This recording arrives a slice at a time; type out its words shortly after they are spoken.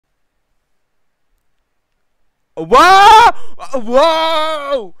Whoa!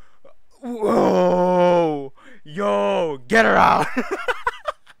 Whoa! Whoa! Yo, get her out!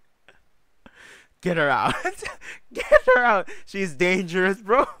 Get her out! Get her out! She's dangerous,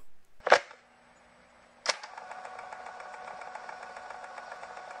 bro.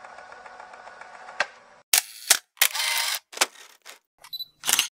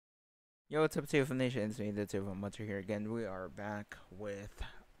 Yo, what's up, TFM Nation? It's me, the TFM Mutcher here again. We are back with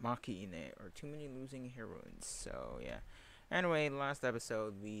Makeine, or Too Many Losing Heroines. So, yeah. Anyway, last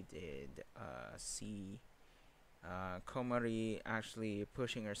episode we did see Komari actually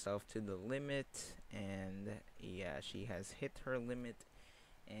pushing herself to the limit. And, yeah, she has hit her limit.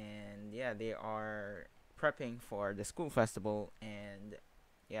 And, yeah, they are prepping for the school festival. And,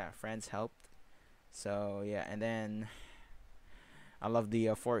 yeah, friends helped. So, yeah, and then I love the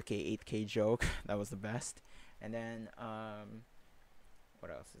 4K, 8K joke. That was the best. And then,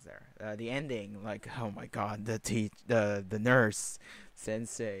 what else is there? The ending, like, oh my god, the nurse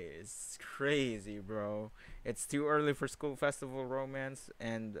sensei is crazy, bro. It's too early for school festival romance,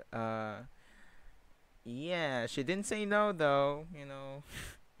 and yeah, she didn't say no though. You know,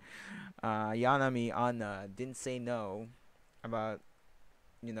 Yanami Anna didn't say no about,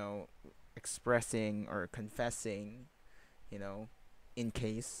 you know, expressing or confessing, you know, in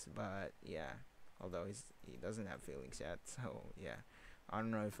case. But yeah, although he doesn't have feelings yet, so yeah, I don't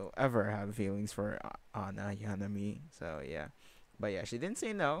know if he'll ever have feelings for Anna Yanami. So yeah, but yeah, she didn't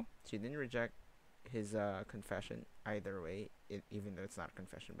say no. She didn't reject his confession either way, even though it's not a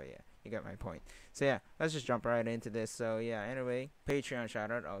confession. But yeah, you got my point. So yeah, let's just jump right into this. So yeah, anyway, Patreon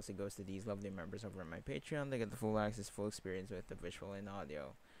shout out also goes to these lovely members over my Patreon. They get the full access, full experience with the visual and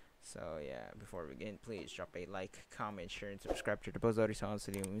audio. So yeah, before we begin, please drop a like, comment, share, and subscribe to the post audio sound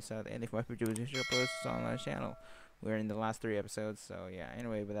so you don't miss out. And if my producer posts on our channel, we're in the last 3 episodes. So yeah,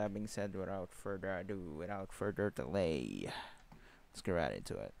 anyway, with that being said, without further ado, without further delay, let's get right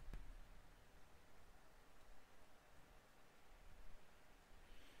into it.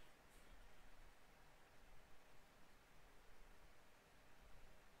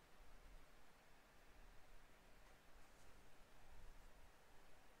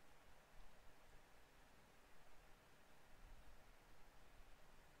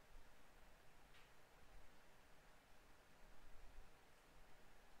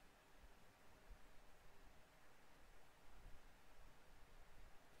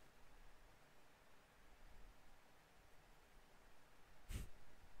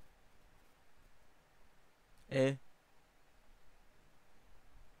 Eh?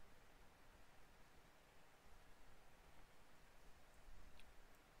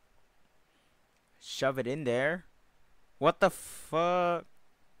 Shove it in there? What the fuck?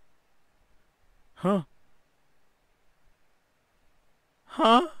 Huh?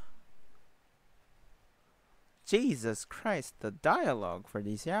 Huh? Jesus Christ, the dialogue for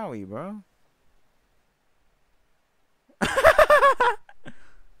this yaoi, bro.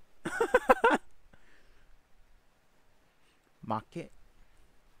 Make,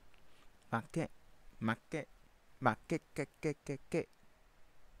 make, make, make.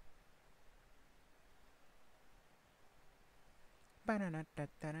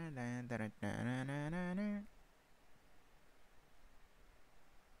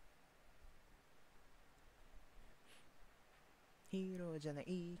 Hero じゃな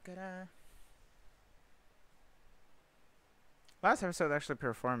いから. Last episode actually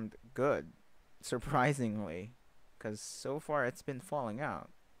performed good, surprisingly, because so far it's been falling out.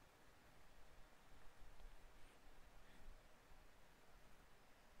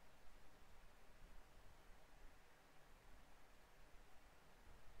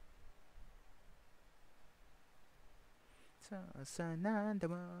 So, 何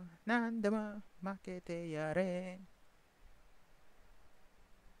でも負けてやれ。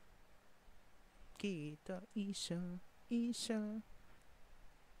きっと一緒。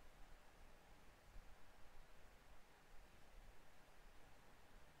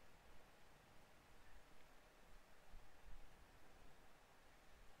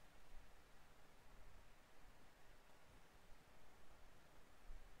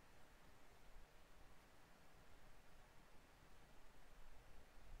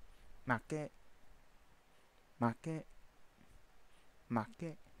負け。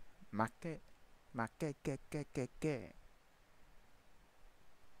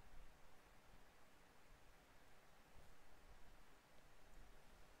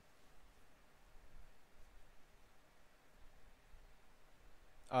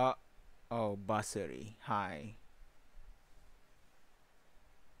Oh, Basuri. Hi.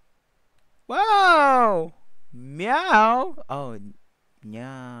 Wow! Meow! Oh,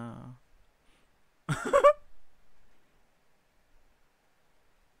 meow.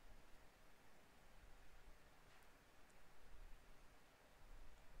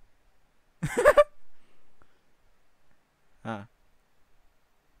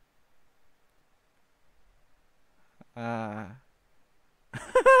 Uh.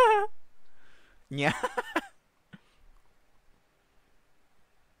 Yeah.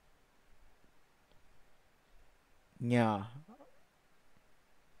 Yeah.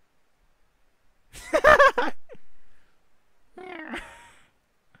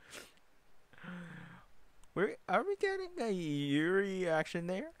 Are we getting a Yuri reaction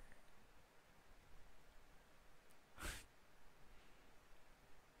there?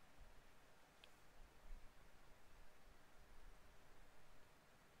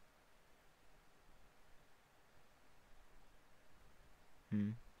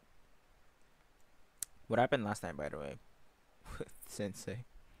 Hmm. What happened last night, by the way, with Sensei?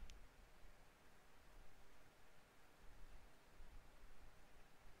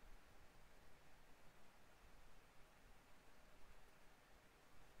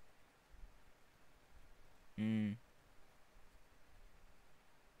 Mm.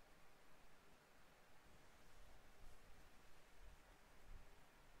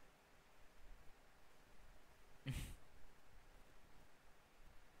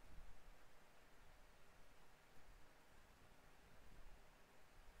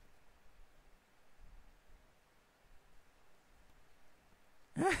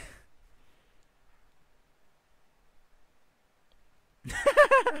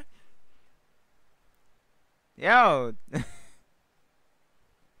 Yo.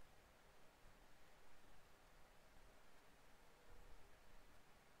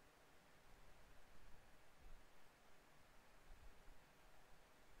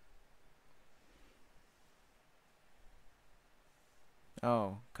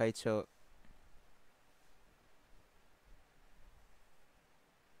 Oh, Kaicho.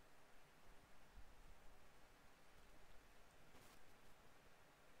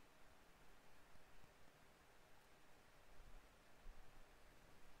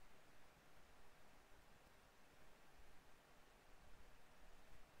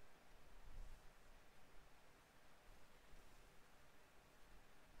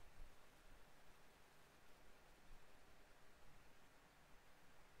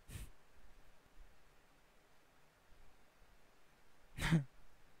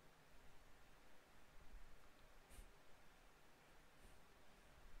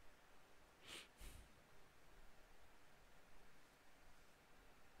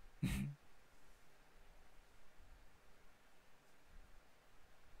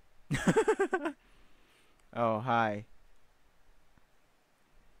 Oh, hi.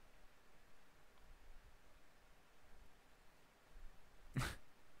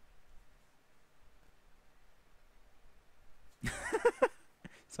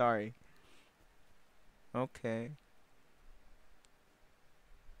 Sorry. Okay.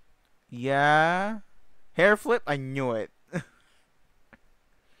 Yeah. Hair flip? I knew it.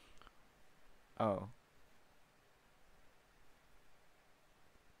 Oh,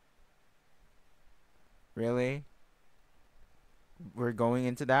 really? We're going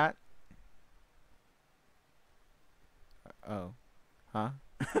into that? Oh, huh?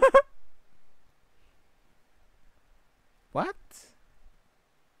 What?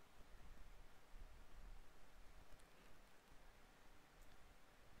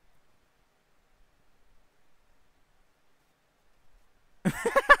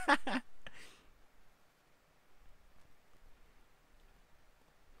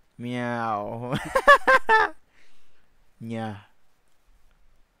 Meow. Yeah.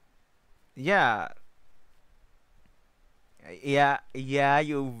 Yeah. Yeah. Yeah.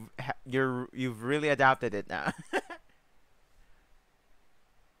 You've really adapted it now.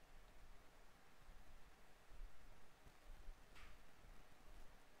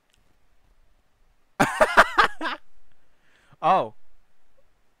 Oh.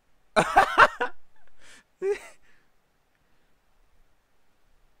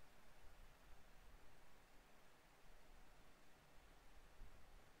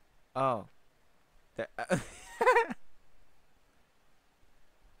 Oh. The-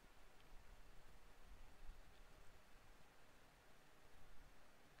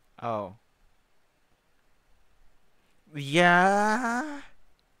 oh. Yeah.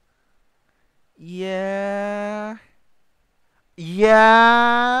 Yeah.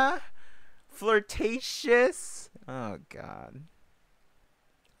 Yeah. Flirtatious. Oh God.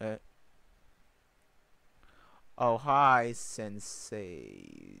 Uh, oh hi, senseis.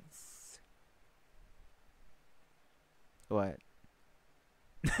 What?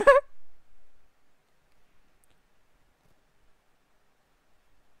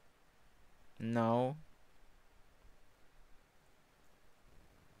 No.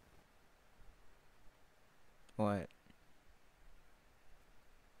 What?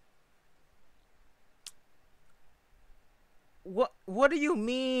 What do you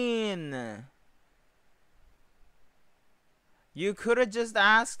mean? You could have just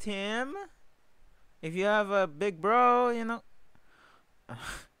asked him if you have a big bro, you know.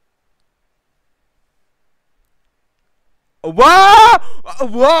 Whoa!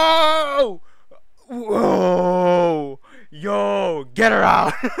 Whoa! Whoa! Yo, get her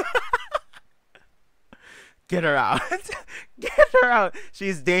out! Get her out! Get her out!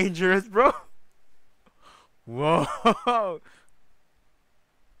 She's dangerous, bro. Whoa!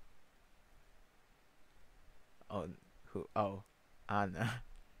 Oh, who? Oh, Anna.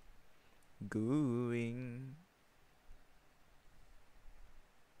 Gooing.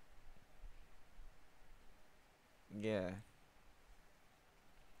 Yeah.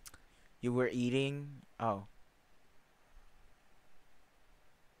 You were eating? Oh.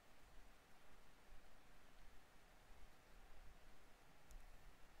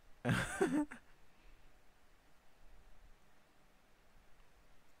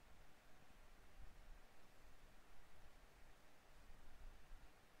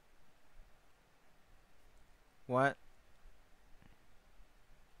 What?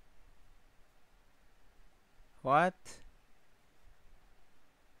 What?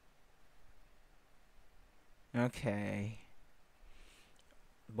 Okay.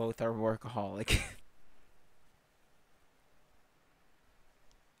 Both are workaholic.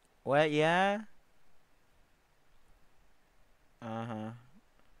 What? Yeah? Uh huh.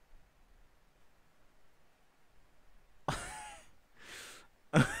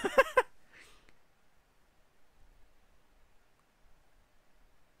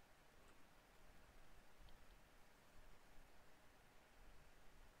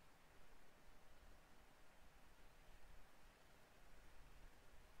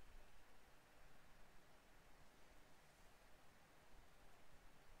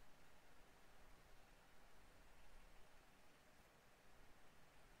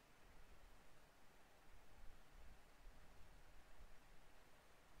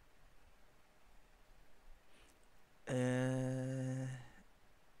 uh,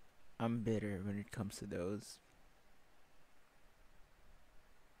 I'm bitter when it comes to those.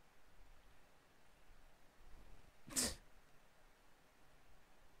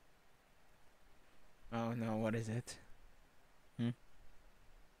 Oh no, what is it? Hmm?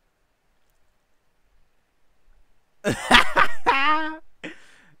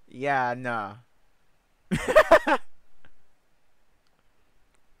 Yeah, no.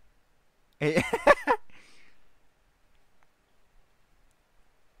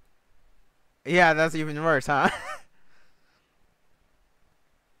 Yeah, that's even worse, huh?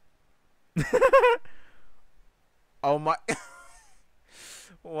 Oh my.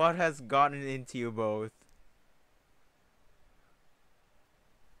 What has gotten into you both?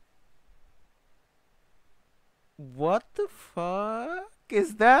 What the fuck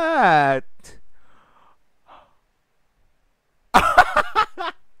is that?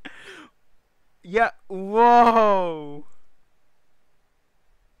 Yeah, whoa.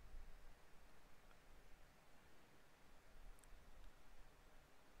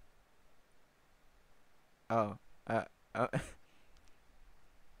 Oh, uh, uh,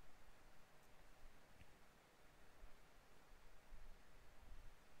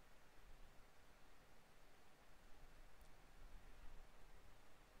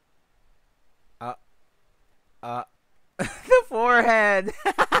 uh, uh, the forehead.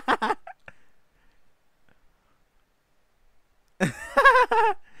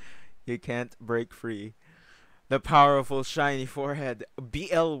 You can't break free. The powerful shiny forehead.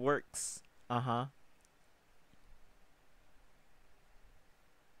 BL works. Uh huh.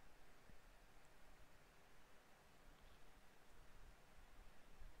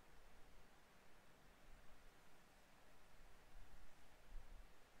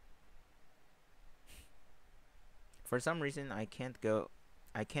 For some reason, I can't go.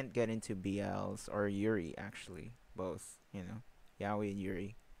 I can't get into BLs or Yuri actually. Both, you know, Yaoi and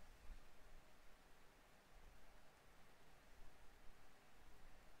Yuri.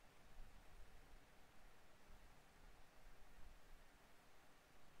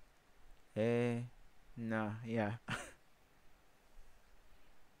 Eh, no, yeah.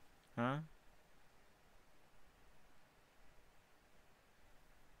 Huh?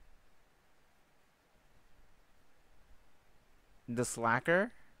 The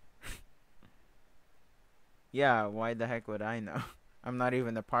slacker? Yeah. Why the heck would I know? I'm not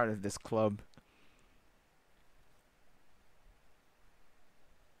even a part of this club.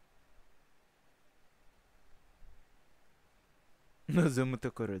 望む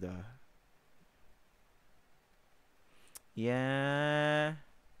ところだ. Yeah.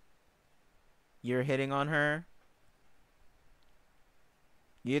 You're hitting on her?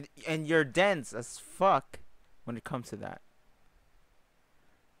 And you're dense as fuck when it comes to that.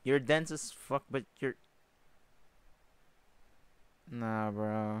 You're dense as fuck, but you're nah,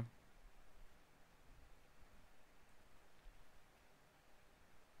 bro.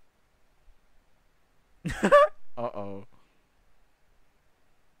 Uh-oh.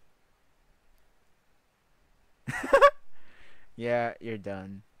 Yeah, you're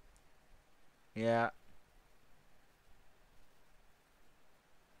done. Yeah.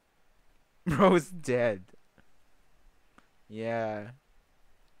 Bro's dead. Yeah.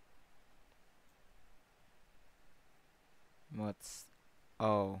 What's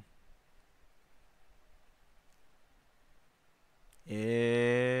oh.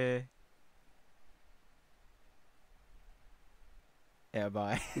 Eh. Yeah,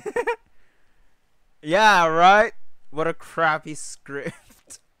 bye. Yeah, right? What a crappy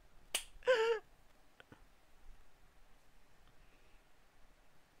script.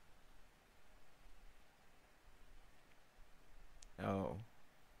 Oh.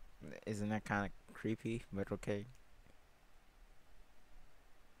 Isn't that kind of creepy? But okay.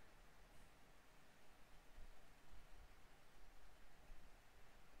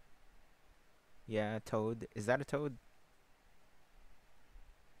 Yeah, toad. Is that a toad?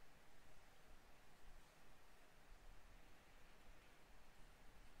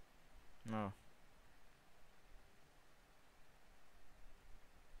 No.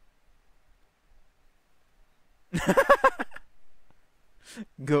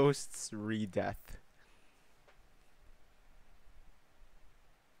 Ghosts re-death.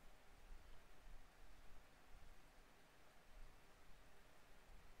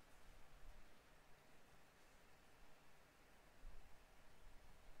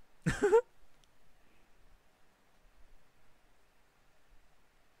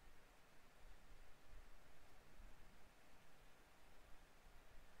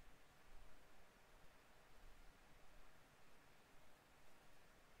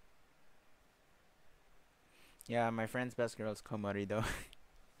 Yeah, my friend's best girl is Komari though.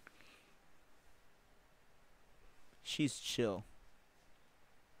 She's chill.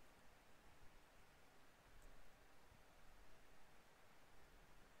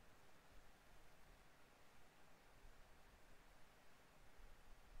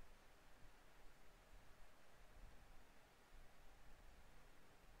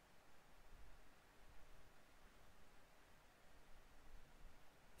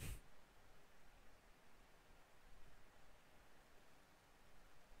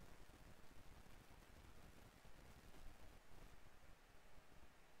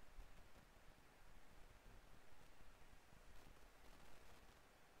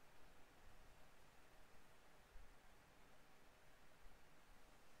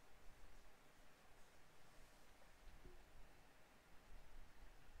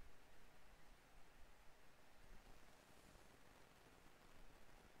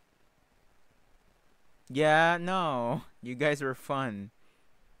 Yeah, no. You guys were fun.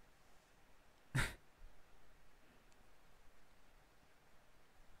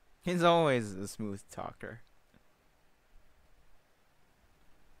 He's always a smooth talker.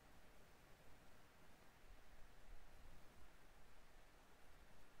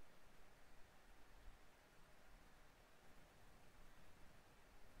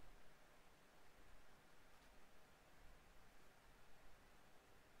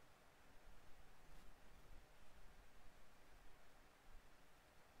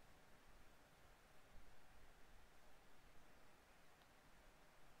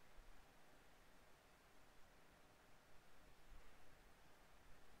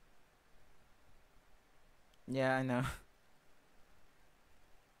 Yeah, I know.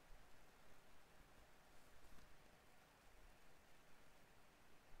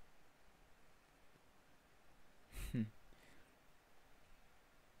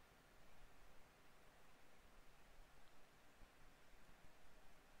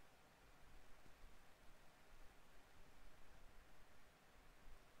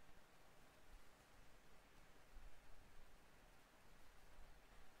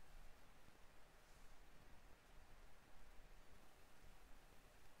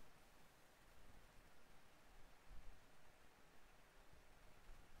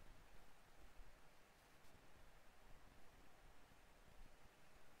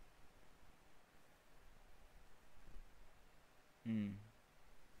 Mm.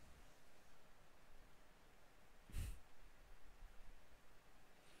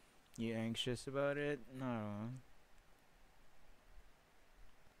 You anxious about it? No.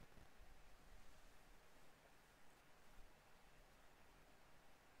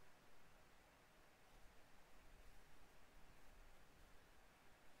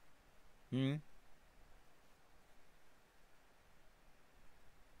 Hmm.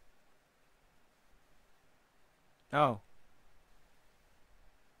 Oh.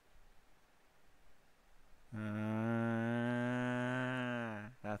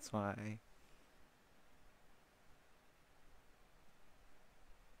 That's why.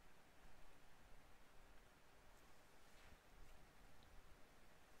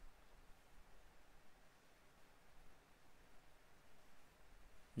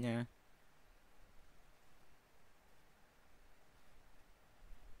 Yeah.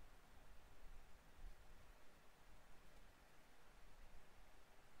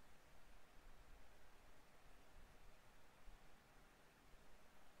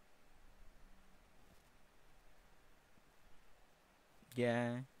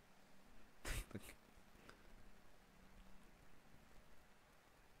 Yeah.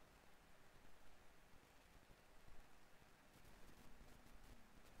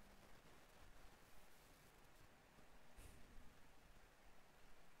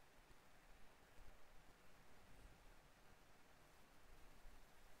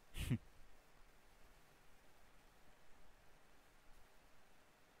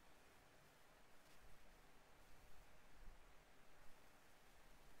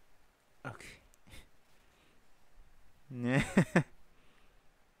 Okay. Yeah.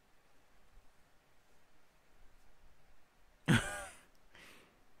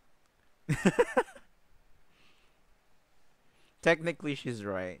 Technically, she's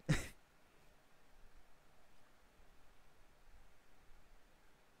right.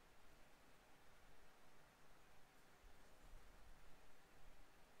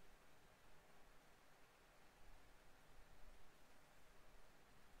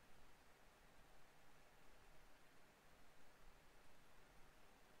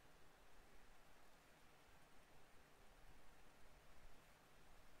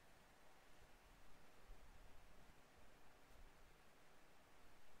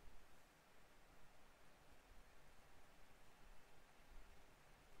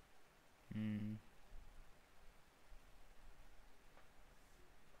 Mm.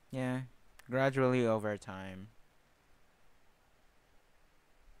 Yeah. Gradually over time.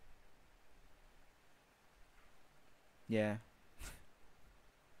 Yeah.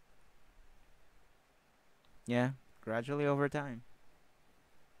 Yeah. Gradually over time.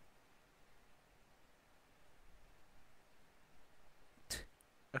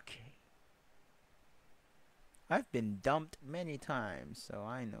 Okay. I've been dumped many times, so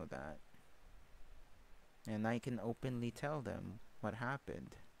I know that. And I can openly tell them what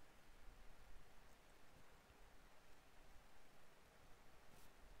happened.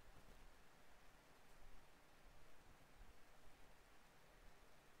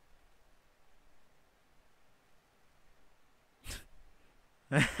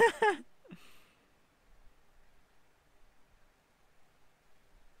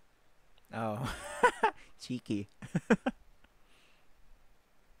 Oh. Cheeky.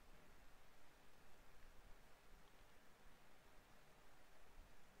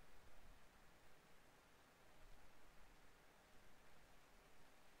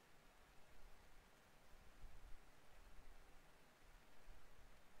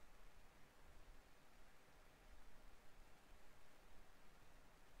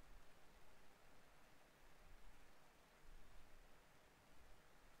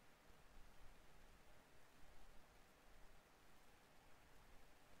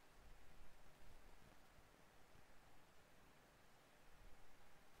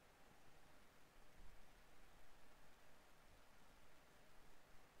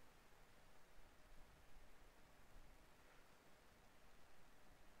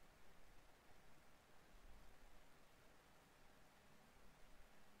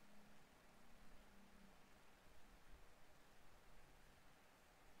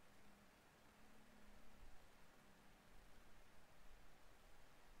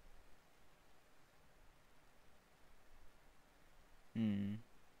 Hmm.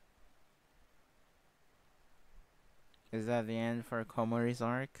 Is that the end for Komori's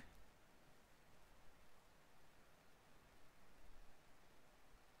arc?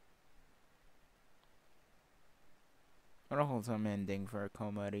 What a wholesome ending for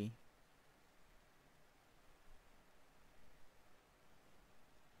Komori.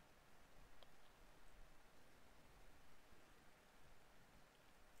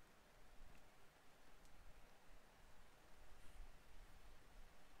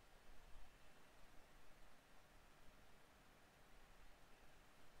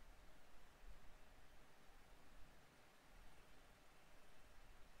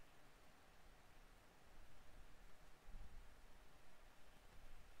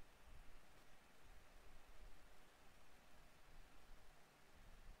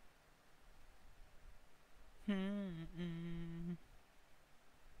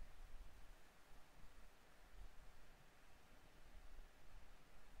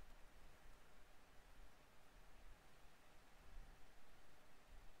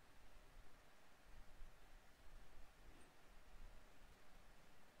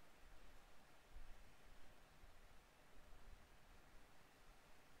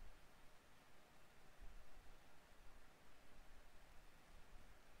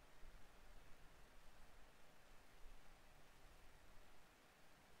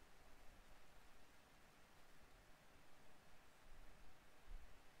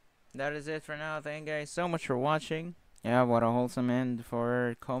 that is it for now. Thank you guys so much for watching. Yeah, what a wholesome end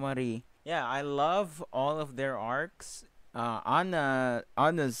for Komari. Yeah, I love all of their arcs.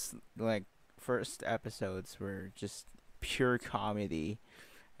 Anna's like first episodes were just pure comedy,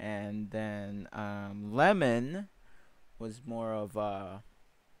 and then Lemon was more of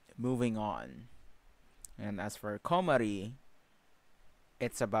moving on, and as for Komari,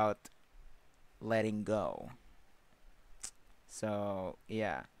 it's about letting go. So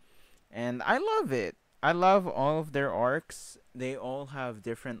yeah, and I love it. I love all of their arcs. They all have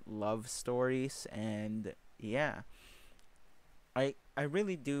different love stories, and yeah, I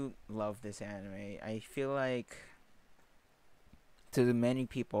really do love this anime. I feel like to many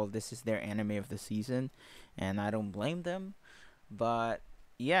people this is their anime of the season, and I don't blame them. But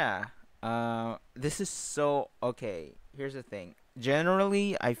yeah, this is so okay. Here's the thing.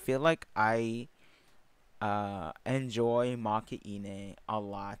 Generally, I feel like I enjoy Makeine a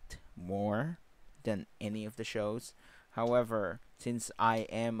lot more than any of the shows. However, since I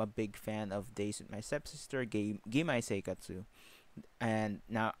am a big fan of Days with My Stepsister, Gimai Seikatsu, and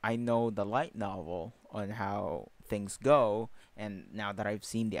now I know the light novel on how things go, and now that I've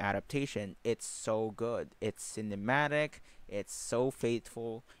seen the adaptation, it's so good. It's cinematic, it's so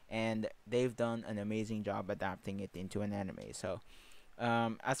faithful, and they've done an amazing job adapting it into an anime. So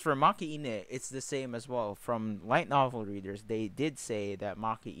as for Makeine, it's the same as well. From light novel readers, they did say that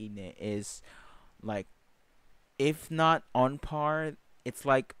Makeine is like, if not on par, it's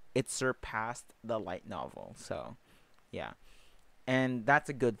like it surpassed the light novel. So yeah, and that's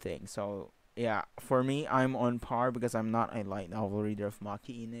a good thing. So yeah, for me, I'm on par because I'm not a light novel reader of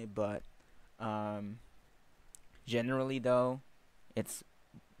Makeine, but um, generally though, it's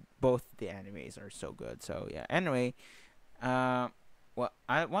both the animes are so good. So yeah. Anyway, uh, well,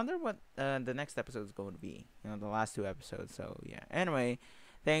 I wonder what the next episode is going to be. The last two episodes. So yeah. Anyway,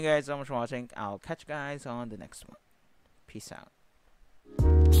 thank you guys so much for watching. I'll catch you guys on the next one. Peace out.